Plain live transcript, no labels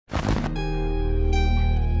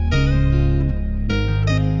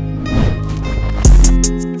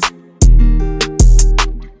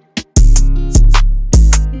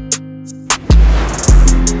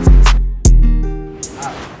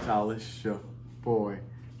boy.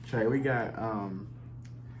 Check, we got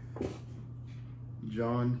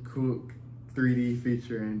Jung, Kook, 3D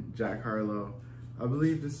featuring Jack Harlow. I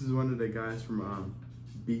believe this is one of the guys from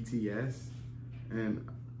BTS, and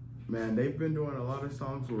man, they've been doing a lot of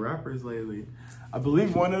songs with rappers lately. I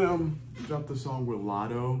believe one of them dropped a song with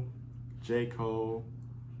Lotto, J. Cole,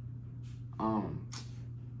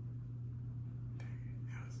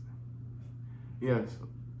 yes,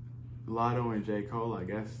 Lotto and J. Cole, I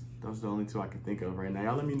guess. Those are the only two I can think of right now.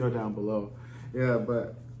 Y'all let me know down below. Yeah,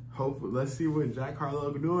 but hopefully, let's see what Jack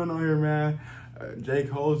Harlow doing on here, man. J.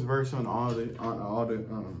 Cole's verse on On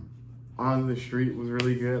the Street was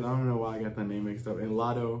really good. I don't know why I got that name mixed up. And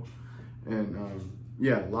Lotto, and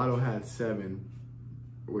yeah, Lotto had 7,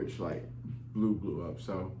 which like blew up.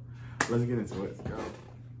 So let's get into it. Let's go.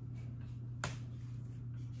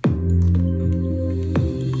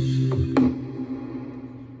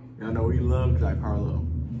 Y'all know we love Jack Harlow.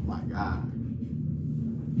 My God.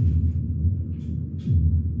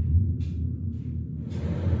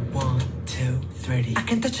 I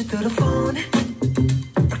can touch you through the phone,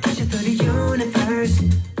 or catch you through the universe.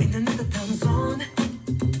 In another time zone,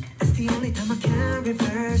 that's the only time I can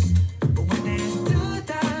reverse. But when there's 2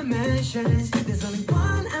 dimensions, there's only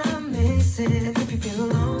one I'm missing. And if you feel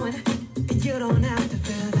alone, you don't have to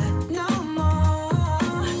feel that no more.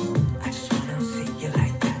 I just wanna see you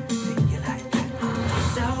like that, see you like that.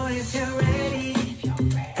 So if you're ready,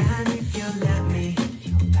 and if you let me,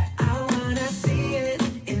 I wanna see it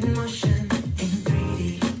in motion.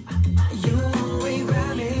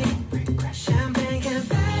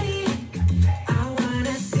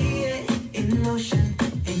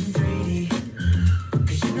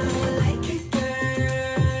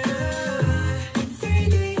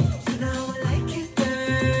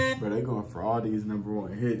 For all these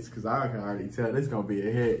 #1 hits, because I can already tell this gonna be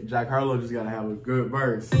a hit. Jack Harlow just gotta have a good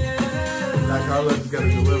verse. Jack Harlow just gotta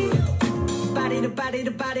deliver. Body to body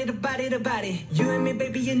to body to body to body. You and me,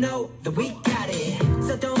 baby, you know that we got it.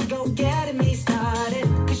 So don't go getting me started,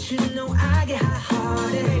 cause you know I get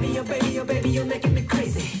hot-hearted. Baby, oh baby, oh baby, you're making me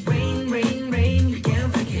crazy. Rain, rain, rain, you can't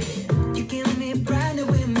forget it. You give me brand new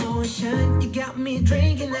emotion. You got me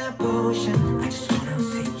drinking that potion. I just wanna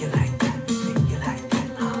see you like that.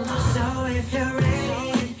 If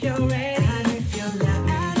you're ready, and if you love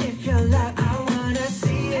me, I wanna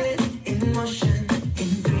see it in motion, in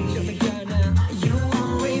 3D. You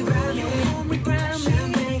won't regret me,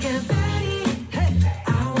 champagne confetti. I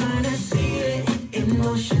wanna see it in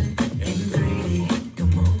motion, in 3D.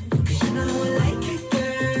 Come on, cause you know I like it,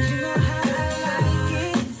 girl. You know how I like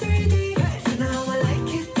it, 3D. You know I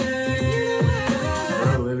like it, girl.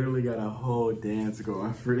 I literally got a whole dance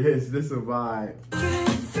going for this. This is a vibe.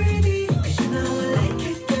 3D. You know I like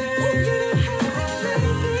it, girl. You know how I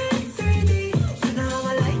like it, 3D. You know I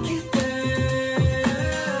like it, girl.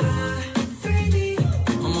 3D.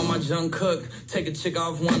 I'm on my Jung Kook. Take a chick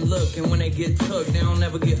off one look, and when they get took, they don't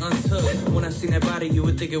never get untook. When I seen that body, you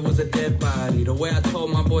would think it was a dead body. The way I told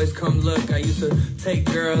my boys, come look, I used to take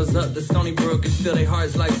girls up the Stony Brook and steal their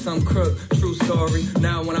hearts like some crook. True story.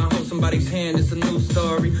 Now when I hold somebody's hand, it's a new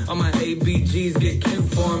story. All my ABGs get cute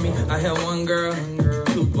for me. I had one girl,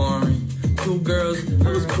 too boring. 2 girls, it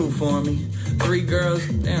was cool for me. 3 girls,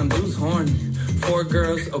 damn, dude's horny. 4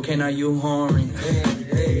 girls, okay, now you horny.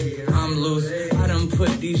 I'm loose. I done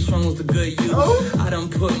put these strongos to good use. I done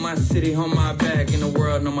put my city on my back, and the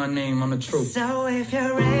world know my name on the truth. So if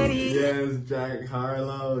you're ready, yes, Jack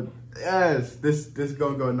Harlow. Yes, this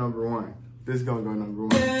gonna go #1. This gonna go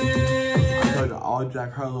 #1. I told you all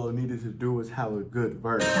Jack Harlow needed to do was have a good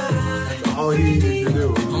verse. That's all he needed to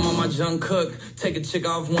do. I'm on my Jung Kook. Take a chick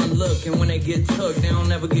off one look, and when they get took, they don't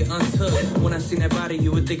never get untook. When I seen that body,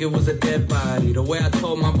 you would think it was a dead body. The way I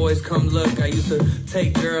told my boys, come look, I used to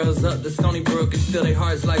take girls up the Stony Brook and steal their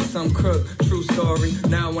hearts like some crook. True story.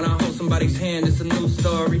 Now when I hold somebody's hand, it's a new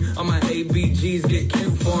story. All my ABGs get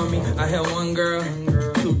cute for me. I had one girl,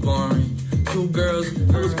 too boring. 2 girls,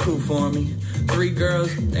 it was cool for me. 3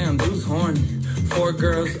 girls, damn, dude's horny. 4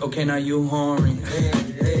 girls, okay, now you horny.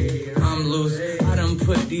 I'm loose. I done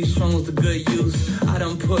put these strongos to good use. I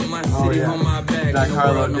done put my city on my back, Jack and the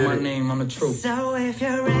Harlow world know did my it. name on the truth. so if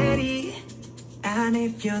you're ready, and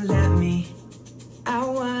if you let me, I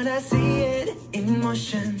wanna see it in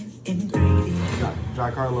motion, in 3D.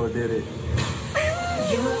 Jack Harlow did it.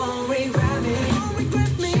 You won't regret me.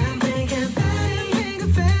 Champagne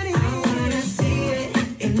confetti. I wanna see it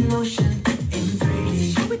in motion, in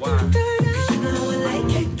 3D. Wow. Cause you know I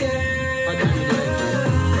like it, girl.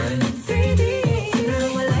 3D. You know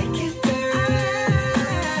I like it, girl.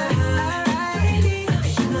 3D.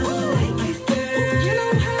 Cause you know I like it, girl. You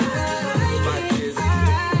know how I like it.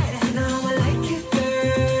 You know I like it.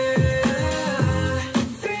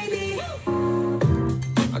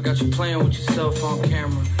 playing with yourself on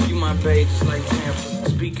camera. You my babe just like Tampa.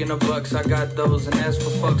 Speaking of bucks, I got those. And as for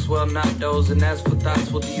fucks, well, not those. And as for thoughts,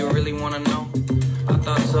 well, do you really wanna know? I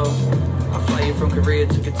thought so. I fly you from Korea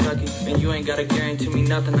to Kentucky, and you ain't gotta guarantee me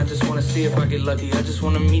nothing. I just wanna see if I get lucky. I just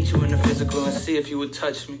wanna meet you in the physical and see if you would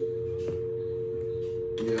touch me.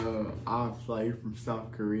 Yo, I'll fly you from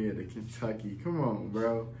South Korea to Kentucky. Come on,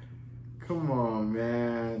 bro. Come on,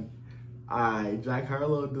 man. Jack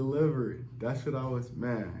Harlow delivered. That's what I was,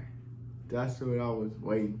 man. That's what I was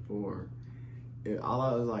waiting for. All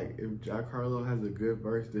I was like, if Jack Harlow has a good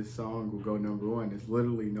verse, this song will go #1. There's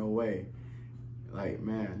literally no way. Like,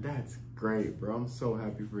 man, that's great, bro. I'm so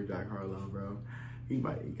happy for Jack Harlow, bro. He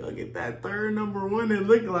might go get that third #1 it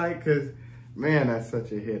looked like, because, man, that's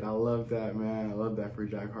such a hit. I love that, man. I love that for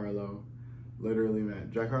Jack Harlow. Literally, man.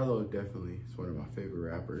 Jack Harlow definitely is one of my favorite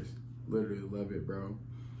rappers. Literally love it, bro.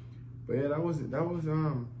 But yeah,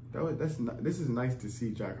 this is nice to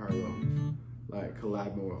see Jack Harlow like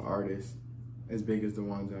collabing with artists as big as the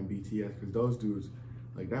ones on BTS, because those dudes,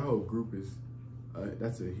 like, that whole group is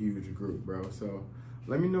that's a huge group, bro. So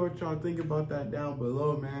let me know what y'all think about that down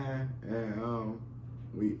below, man. And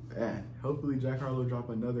hopefully Jack Harlow drop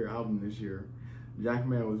another album this year.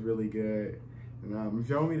 Jackman was really good. And if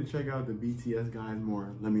y'all want me to check out the BTS guys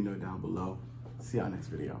more, let me know down below. See y'all next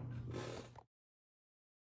video.